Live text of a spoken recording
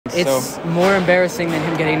It's more embarrassing than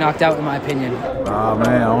him getting knocked out, in my opinion. Oh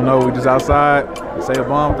man, I don't know. We just outside, say a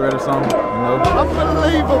bomb threat or something, you know?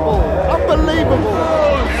 Unbelievable! Unbelievable!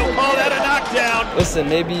 They'll call that a knockdown. Listen,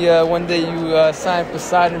 maybe one day you sign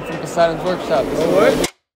Poseidon from Poseidon's workshop.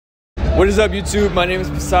 What is up, YouTube? My name is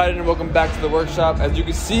Poseidon and welcome back to the workshop. As you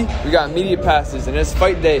can see, we got media passes and it's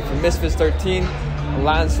fight day for Misfits 13. A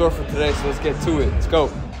lot in store for today, so let's get to it. Let's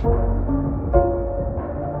go.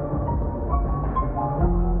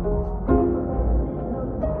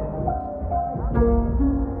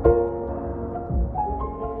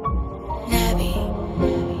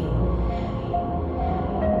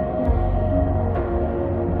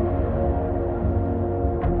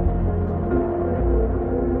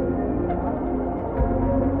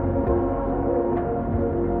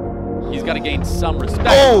 He's got to gain some respect.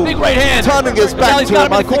 Oh, big right hand. Turning his back to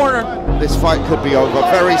him. In the corner. This fight could be over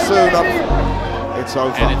very soon. It's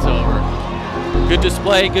over. And it's over. Good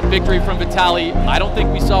display, good victory from Vitaly. I don't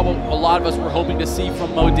think we saw what a lot of us were hoping to see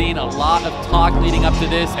from Modine. A lot of talk leading up to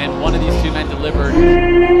this, and one of these two men delivered. If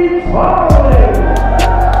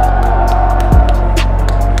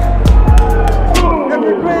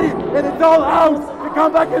you're ready and it's all out, the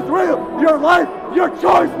comeback is real. Your life, your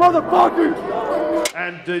choice, motherfucker.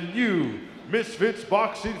 And the new Misfits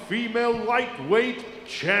Boxing Female Lightweight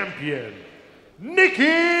Champion, Nikki.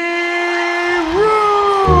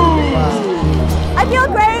 I feel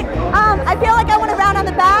great. I feel like I went around on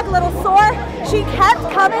the back, a little sore. She kept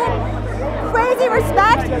coming. Crazy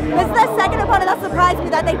respect. This is the second opponent that surprised me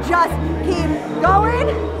that they just keep going.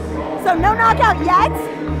 So no knockout yet.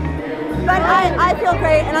 But I feel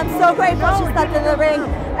great and I'm so grateful she stepped in the ring.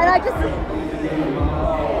 And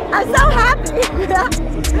I'm so happy.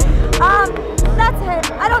 That's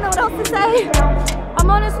it. I don't know what else to say. I'm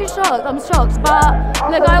honestly shocked. I'm shocked.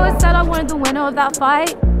 But look, I always said I wanted the winner of that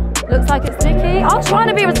fight. Looks like it's Nikki. I was trying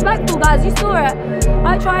to be respectful, guys. You saw it.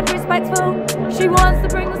 I tried to be respectful. She wants to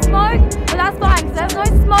bring the smoke, but that's fine because there's no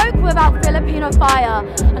smoke without Filipino fire.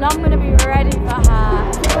 And I'm going to be ready for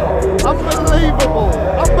her. Unbelievable.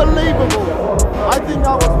 Unbelievable. I think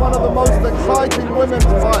that was one of the most exciting women's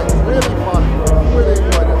fights. Really fun. Really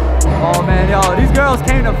enjoyed it. Oh man, yo, these girls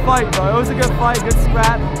came to fight, bro. It was a good fight, good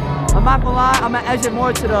scrap. I'm not gonna lie, I'm gonna edge it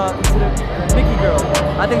more to the Nikki girl.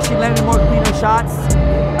 I think she landed more cleaner shots.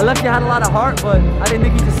 Alexia had a lot of heart, but I think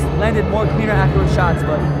Nikki just landed more cleaner, accurate shots.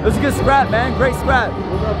 But it was a good scrap, man. Great scrap.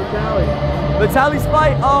 What about Vitaly? Vitaly's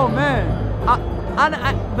fight, oh man.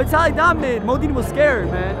 Vitaly dominated. Modine was scared,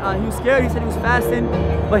 man. He was scared. He said he was fasting,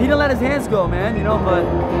 but he didn't let his hands go, man. You know, but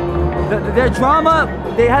their drama,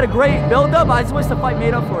 they had a great build-up. I just wish the fight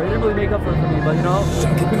made up for it. It didn't really make up for it for me, but you know,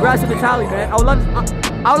 congrats to Vitaly, man. I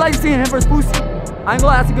would like to see him versus Fousey. I ain't gonna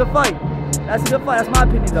lie, that's a good fight. That's a good fight. That's my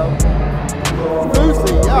opinion, though.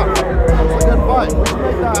 Fousey, yeah, that's a good fight. We should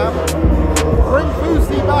make that happen. Bring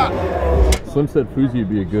Fousey back. Slim said Fousey would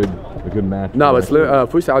be a good match. No, but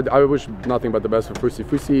Fousey, I wish nothing but the best for Fousey.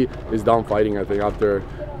 Fousey is done fighting, I think, after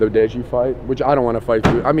the Deji fight, which I don't want to fight.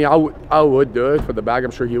 I mean, I would do it for the bag.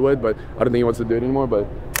 I'm sure he would, but I don't think he wants to do it anymore. But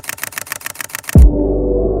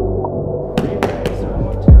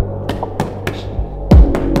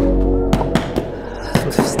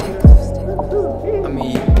I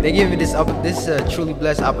mean, they give me this is a truly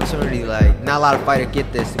blessed opportunity. Like, not a lot of fighters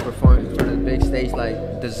get this to perform in front of the big stage,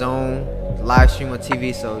 like the Zone, live stream on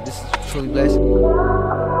TV. So this is truly blessed.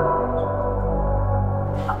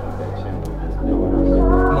 I'm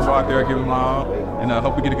gonna go out there, give him my all, and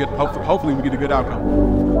hope we get a good. Hopefully, we get a good outcome.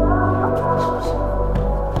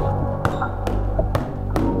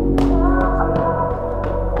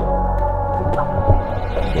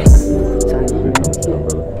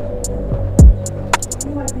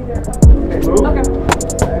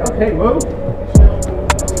 Okay, move.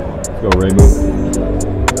 Let's go, Ray, move.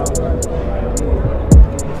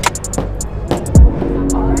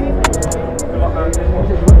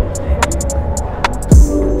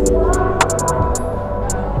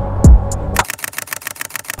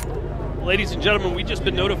 Ladies and gentlemen, we've just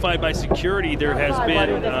been notified by security there has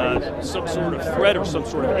been some sort of threat or some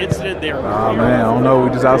sort of incident there. Oh man, I don't know.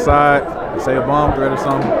 We just outside, say a bomb threat or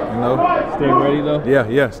something, you know? Staying ready, though?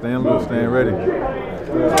 Yeah, staying loose, staying ready.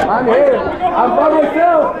 I'm here. I'm by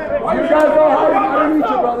myself. You guys know how to reach it,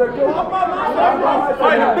 brother.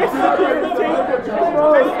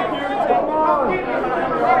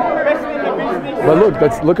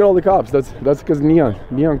 But look at all the cops. That's because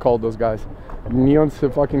Neon called those guys. Neon's the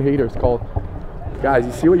fucking haters called. Guys,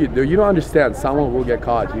 you see what you do? You don't understand. Someone will get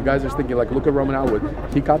caught. You guys are thinking like, look at Roman Atwood.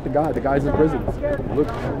 He caught the guy. The guy's in prison. Look,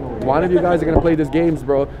 one of you guys are gonna play these games,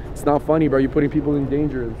 bro. It's not funny, bro. You're putting people in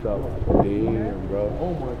danger and stuff. Damn, bro.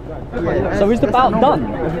 Oh my God. So is the bout done?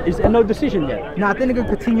 Is there no decision yet? No, I think they're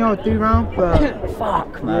gonna continue on 3 rounds, but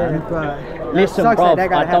fuck, man. Yeah, but listen, bro, I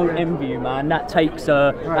don't happen. envy you, man. That takes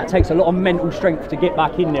a lot of mental strength to get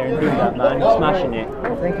back in there and do that, man. You're smashing it.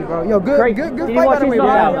 Thank you, bro. Yo, good fight by the way, bro.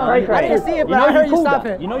 I didn't see it, but I heard you stop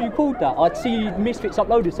it. You know you called that. I'd see Misfits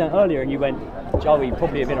uploaded something earlier, and you went, Joey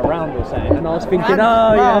probably have been around or something, and I was thinking,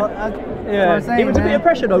 yeah. It was a bit of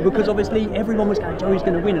pressure though, because obviously everyone was going, Joey's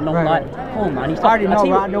going to win, and I'm like, oh man, he's. I already know,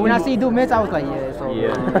 bro. When I see you do miss, I was like, yeah, so.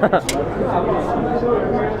 Yeah.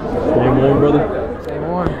 Same one, brother. Same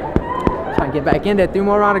one. Trying to get back in there. 3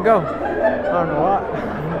 more rounds to go. I don't know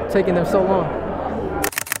why. Taking them so long.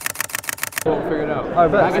 We'll figure it out. All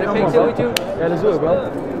right, bet. Can I fix it with you? Yeah, let's do it,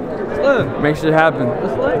 bro. Slim. Make shit happen.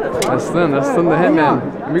 That's Slim. That's Slim the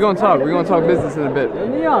Hitman. We're gonna talk. We're gonna talk business in a bit.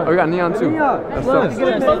 Neon. Oh, we got Neon too. That's Slim.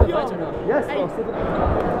 Yes.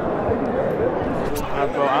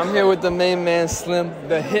 Alright, bro. I'm here with the main man, Slim,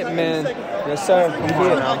 the Hitman. Yes, sir. I'm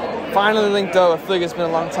here now. Finally linked up. I feel like it's been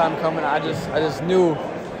a long time coming. I just knew,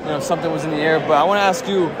 you know, something was in the air. But I want to ask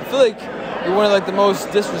you. I feel like you're one of like the most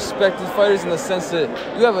disrespected fighters in the sense that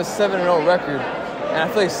you have a 7-0 record, and I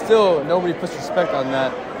feel like still nobody puts respect on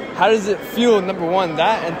that. How does it feel, number one,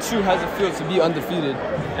 that, and two, how does it feel to be undefeated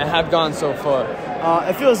and have gone so far?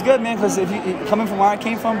 It feels good, man, because coming from where I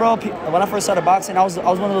came from, bro, when I first started boxing, I was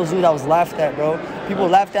one of those dudes that was laughed at, bro. People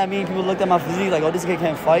laughed at me, people looked at my physique like, oh, this kid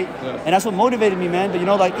can't fight. Yeah. And that's what motivated me, man. But, you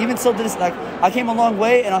know, like, even still to this, like, I came a long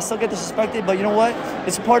way, and I still get disrespected, but you know what?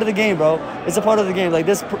 It's a part of the game, bro. It's a part of the game. Like,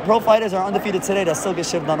 this pro fighters are undefeated today that still get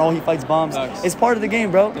shit on, oh, he fights bombs. Nice. It's part of the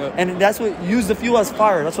game, bro. Yeah. And that's what, use the fuel as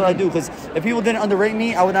fire. That's what I do, because if people didn't underrate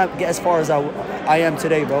me, I would not get as far as I am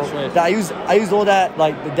today, bro. Right. I used all that,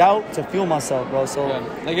 like, the doubt to fuel myself, bro. So, yeah.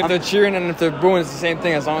 Like, if they're cheering and if they're booing, it's the same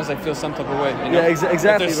thing as long as they feel some type of way. You know? Yeah, exactly.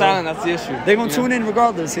 If they're silent, that's the issue. They're going to tune in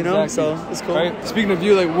regardless, you know? Exactly. So, it's cool. Right? Speaking of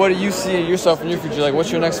you, like, what do you see yourself in your future? Like,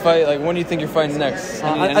 what's your next fight? Like, when do you think you're fighting next?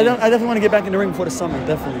 I definitely want to get back in the ring before the summer,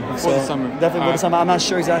 definitely. Before the summer? Definitely before the summer. I'm not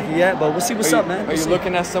sure exactly yet, but we'll see what's up, man. Are you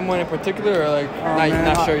looking at someone in particular, or like,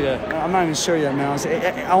 not sure yet? I'm not even sure yet, man.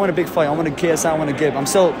 I want a big fight. I want a KSI, I want to give. I'm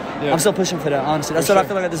still pushing for that, honestly. That's what I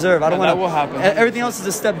feel like I deserve. I don't want to. That will happen. Everything else is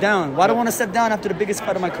a step down. Why do I want to step down after the biggest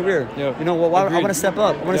fight of my career? Yeah. You know, I want to step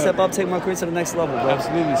up. I want to step up, take my career to the next level, bro.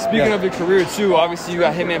 Absolutely. Speaking of your career too, obviously you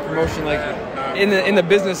got Hitman Promotion. Like, in the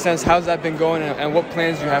business sense, how's that been going, and what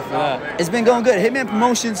plans do you have for that? It's been going good. Hitman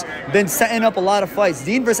Promotions been setting up a lot of fights.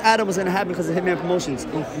 Dean versus Adam was going to happen because of Hitman Promotions.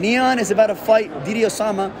 Neon is about to fight Didi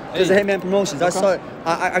Osama because of Hitman Promotions. Okay.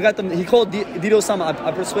 I got them. He called Didi Osama.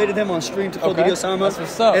 I persuaded him on stream to call Didi Osama. That's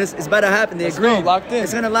what's up. And it's about to happen. They agreed. Locked in.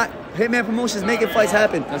 It's going to lock. Hitman Promotions making fights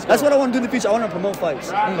happen. That's what I want to do in the future. I want to promote fights.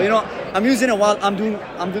 But you know, I'm using it while I'm doing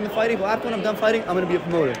the fighting. But after when I'm done fighting, I'm gonna be a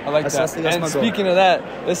promoter. I like that. That's and speaking of that,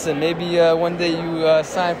 listen, maybe one day you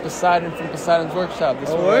sign Poseidon from Poseidon's Workshop. This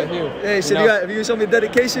one right here. Hey, so if you show me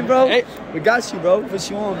dedication, bro, we got you, bro. Put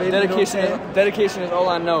you on, baby. Dedication is all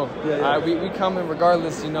I know. Yeah. We come in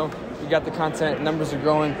regardless, you know. We got the content, numbers are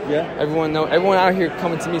growing. Yeah. Everyone out here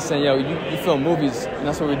coming to me saying, yo, you film movies, and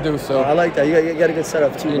that's what we do. So I like that. You got a good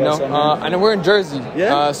setup too. You know, and then we're in Jersey.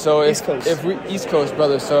 Yeah. So East Coast. East Coast,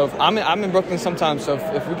 brother. So I'm in Brooklyn sometimes. So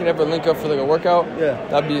if we can ever link up for like a workout,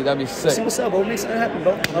 that'd be sick. See what's up, bro. Make something happen,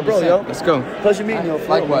 bro. My bro, yo. Let's go. Pleasure meeting you.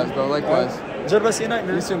 Likewise, bro. Likewise. Enjoy the rest of your night,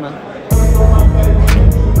 man. You too, man.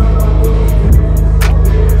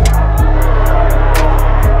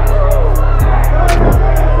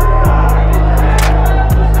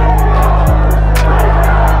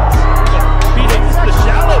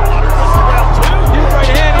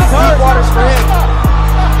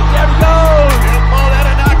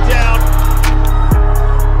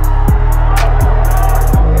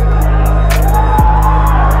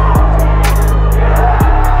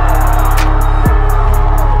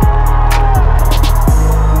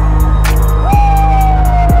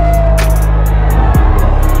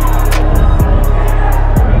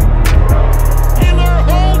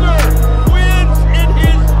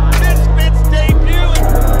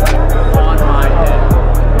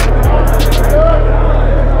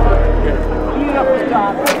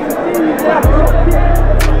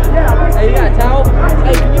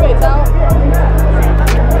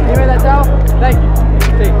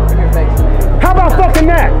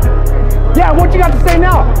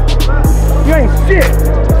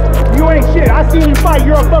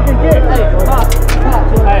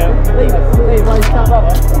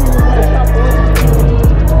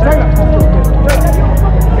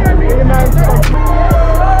 Hey,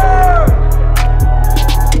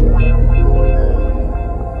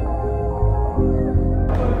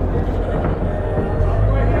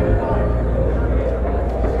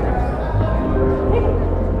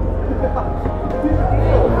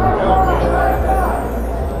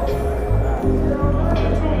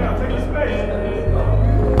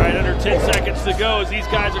 goes. These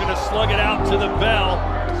guys are going to slug it out to the bell.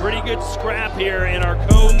 Pretty good scrap here in our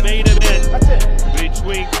co-main event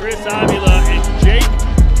between Chris Avila and Jake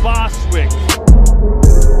Bostwick.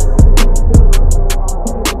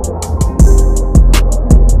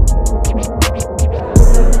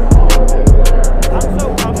 I'm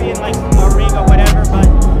so comfy in like a ring or whatever, but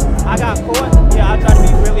I got caught. Yeah, I try to be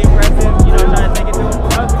really aggressive, you know, try to take it to him.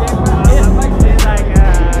 It's like,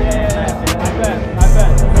 I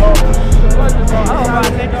bet. Oh,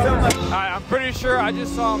 thank you so much. I'm pretty sure I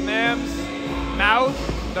just saw Mam's mouth.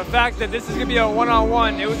 The fact that this is gonna be a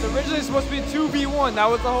one-on-one. It was originally supposed to be 2v1. That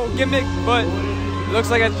was the whole gimmick, but it looks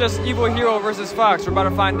like it's just Evil Hero versus Fox. We're about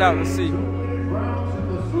to find out. Let's see.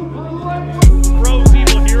 Throws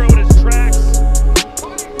Evil Hero in his tracks.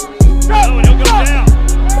 Oh, and he'll go down.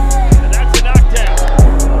 And that's a knockdown.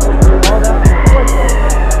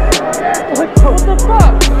 What the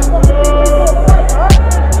fuck?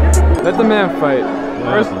 Let the man fight.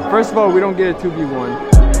 First of all, we don't get a 2v1.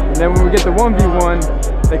 And then when we get the 1v1,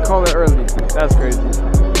 they call it early. That's crazy.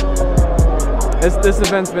 This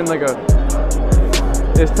event's been like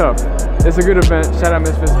it's tough. It's a good event. Shout out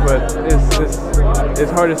Misfits, but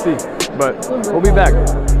it's hard to see. But we'll be back.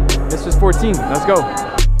 Misfits 14. Let's go.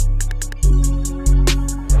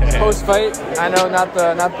 Post fight, I know not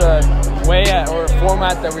the way or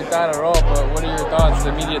format that we thought at all, but what are your thoughts,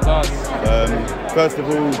 immediate thoughts? First of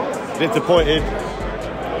all, disappointed.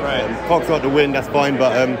 Right. Fox got the win, that's fine,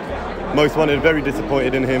 but most wanted, very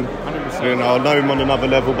disappointed in him. 100%. You know, I know him on another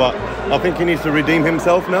level, but I think he needs to redeem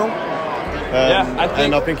himself now.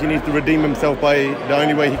 I think he needs to redeem himself by the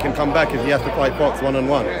only way he can come back is he has to fight Fox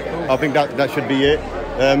one-on-one. I think that should be it.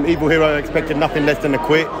 Evil Hero expected nothing less than a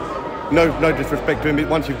quit. No disrespect to him.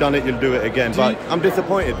 Once you've done it, you'll do it again. But I'm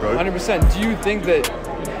disappointed, bro. 100%. Do you think that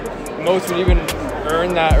most would even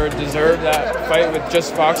earn that or deserve that fight with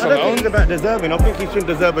just Fox alone? I don't think it's about deserving. I think he shouldn't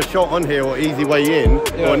deserve a shot on here or easy way in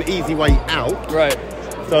or an easy way out. Right.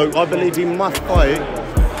 So I believe he must fight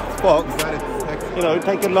Fox. You know,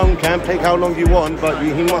 take a long camp, take how long you want, but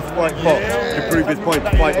he must fight Fox to prove his point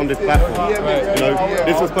to fight on this platform. Right. You know,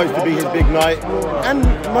 this was supposed to be his big night, and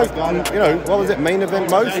most, you know, what was it, main event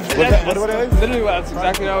most? Was that what it was? Literally, that's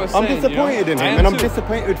exactly what I was saying. I'm disappointed in him, and I'm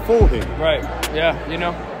disappointed for him. Right. Yeah. You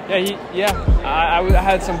know. I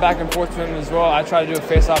had some back and forth with him as well. I tried to do a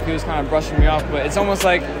face-off. He was kind of brushing me off, but it's almost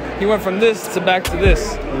like he went from this to back to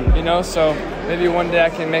this, you know? So maybe one day I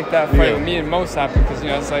can make that fight with me and Most happy because, you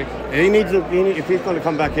know, it's like... if he's going to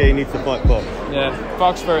come back here, he needs to fight Fox. Yeah,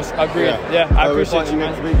 Fox first. Agreed. Yeah, I appreciate you,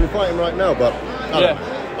 man. We're fighting right now, but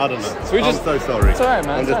I don't know. So I'm so sorry. It's all right,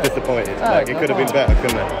 man. I'm just disappointed. Like, it could have been better,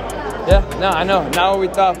 couldn't it? Yeah, no, I know. Not what we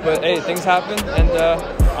thought, but hey, things happen, and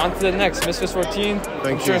on to the next. Misfits 14.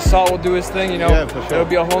 I'm sure Salt will do his thing, you know. Yeah, for sure. It'll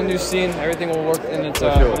be a whole new scene. Everything will work in its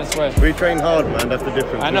way. We train hard, man. That's the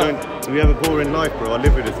difference. I know. We have a boring life, bro. I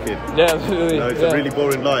live with this kid. Yeah, literally. You know, it's a really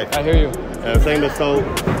boring life. I hear you. Same as Salt,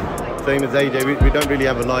 same as AJ. We don't really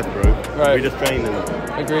have a life, bro. Right. We just train and...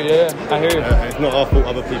 Agreed, yeah. I hear you. It's not our fault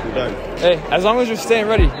other people don't. Hey, as long as you're staying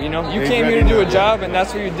ready, you know. You came here to do a job, and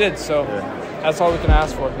that's what you did, so... Yeah. That's all we can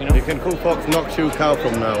ask for, you know? You can call Fox Knockshoe Cow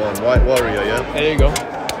from now on, White Warrior, yeah? There you go.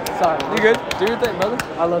 Sorry. You good? Do your thing, brother.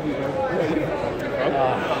 I love you,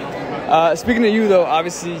 bro. Speaking of you, though,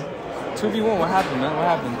 obviously, 2v1, what happened, man? What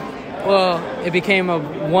happened? Well, it became a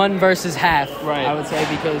 1 versus half, right. I would say,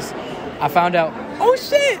 because I found out, oh,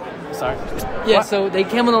 shit! Sorry. Yeah, what? So they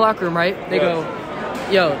came in the locker room, right? They go,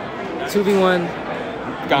 yo,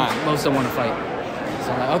 2v1, gone. Most don't want to fight.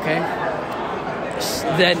 So I'm like, okay.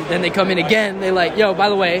 Then they come in again. They like, yo, by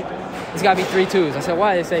the way, it's got to be 3 2s. I said,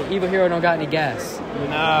 why? They say, Evil Hero don't got any gas.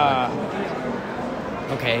 Nah.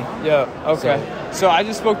 Okay. Yeah, okay. So I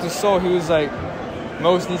just spoke to Soul. He was like,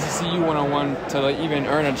 Most needs to see you one-on-one to like even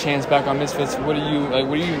earn a chance back on Misfits. Do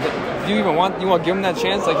you even want to give him that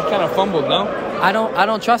chance? Like, he kind of fumbled, no? I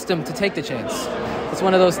don't trust him to take the chance. It's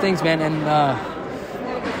one of those things, man, and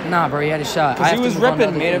nah, bro, he had a shot. Because he was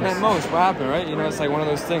repping main event Most. What happened, right? You know, it's like one of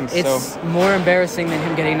those things. It's more embarrassing than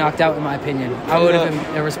him getting knocked out, in my opinion. I would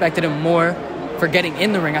have respected him more for getting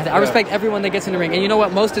in the ring. I respect everyone that gets in the ring. And you know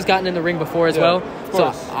what? Most has gotten in the ring before as well.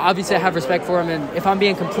 So obviously I have respect for him. And if I'm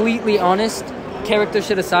being completely honest, character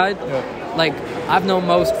shit aside, like, I've known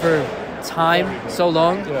Most for time so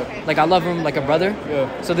long. Like, I love him like a brother.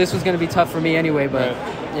 So this was going to be tough for me anyway, but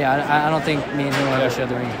yeah, I don't think me and him will ever share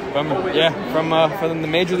the ring. From the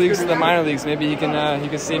major leagues to the minor leagues, maybe he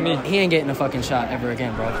can see me. He ain't getting a fucking shot ever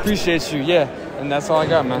again, bro. Appreciate you, yeah. and that's all I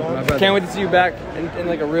got, man. Can't wait to see you back in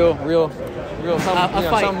like a real something,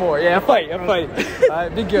 something more. Yeah, a fight. All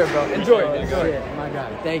right, be good, bro. Enjoy. My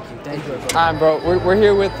God, thank you. All right, bro. We're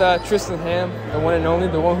here with Tristan Hamm, the one and only,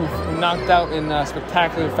 the one who knocked out in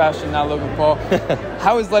spectacular fashion. Now Logan Paul.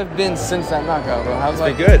 How has life been since that knockout, bro? How's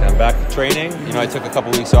life? It's been good. I'm back training. You know, I took a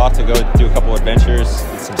couple weeks off to go do a couple adventures,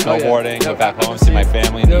 did some snowboarding, go back home, see my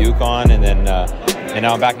family in the Yukon, and then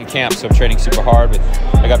now I'm back in camp. So I'm training super hard.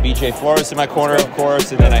 I got BJ Flores in my corner, of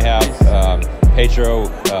course, and then I have Pedro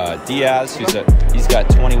Diaz, he's got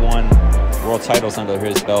 21 world titles under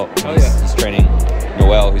his belt. He's training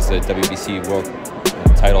Noel, who's the WBC world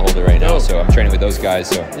title holder right now. So I'm training with those guys.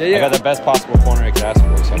 So I got the best possible corner I could ask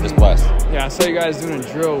for. So I'm just blessed. Yeah, I saw you guys doing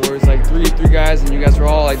a drill where it's like three guys, and you guys were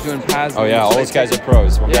all like doing pads. Oh yeah, all those guys are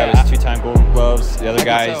pros. One guy was 2-time Golden Gloves. The other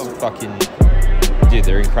guy's fucking. Dude,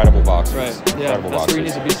 they're incredible boxers. Right. Yeah, that's where you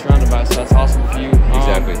need to be surrounded by. So that's awesome for you.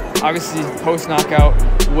 Exactly. Obviously, post knockout,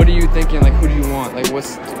 what are you thinking? Like, who do you want? Like,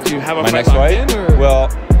 do you have a my fight next fight? In, or? Well,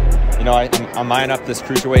 you know, I'm eyeing up this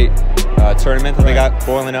cruiserweight tournament that they got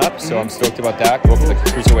boiling up. So I'm stoked about that. Go for the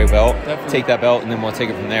cruiserweight belt, take that belt, and then we'll take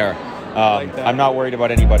it from there. I'm not worried about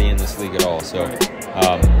anybody in this league at all. So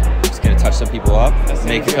just gonna touch some people up,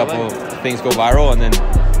 make a couple things go viral, and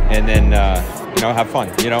then. You know, have fun.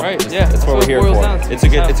 You know, that's what we're here for. It's a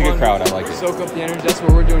good crowd. I like it. Soak up the energy. That's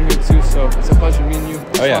what we're doing here too. So it's a pleasure meeting you.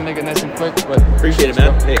 Just want to make it nice and quick. But appreciate it,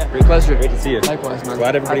 man. Hey, great pleasure. Great to see you. Likewise, man.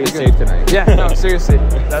 Glad everybody was safe tonight. Yeah, no, seriously,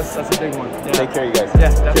 that's a big one. Yeah. Take care, you guys. Yeah,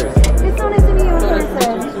 definitely. It's so nice to meet you in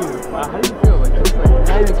person. Wow, how do you feel? Like, it's like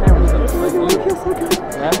not even cameras up. Like, I feel so good.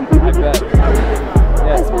 Yeah, I bet.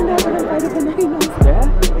 I just found out when I fight up Yeah.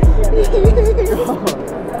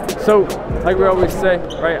 So, like we always say,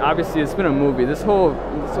 right? Obviously, it's been a movie. This whole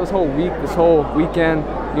week, this whole weekend,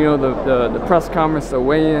 you know, the press conference, the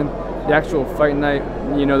weigh-in, the actual fight night.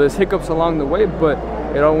 You know, there's hiccups along the way, but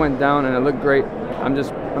it all went down and it looked great. I'm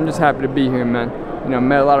just happy to be here, man. You know,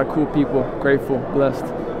 met a lot of cool people, grateful, blessed.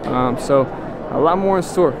 So a lot more in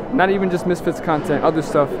store. Not even just Misfits content, other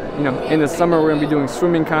stuff. You know, in the summer we're gonna be doing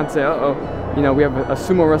swimming content. You know, we have a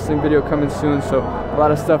sumo wrestling video coming soon, so a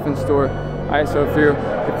lot of stuff in store. All right, so if you're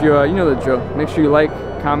you know the drill, make sure you like,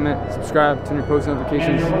 comment, subscribe, turn your post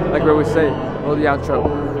notifications. Like we always say, roll the outro.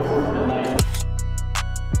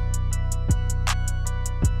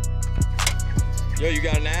 Yo, you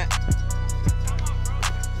got an at?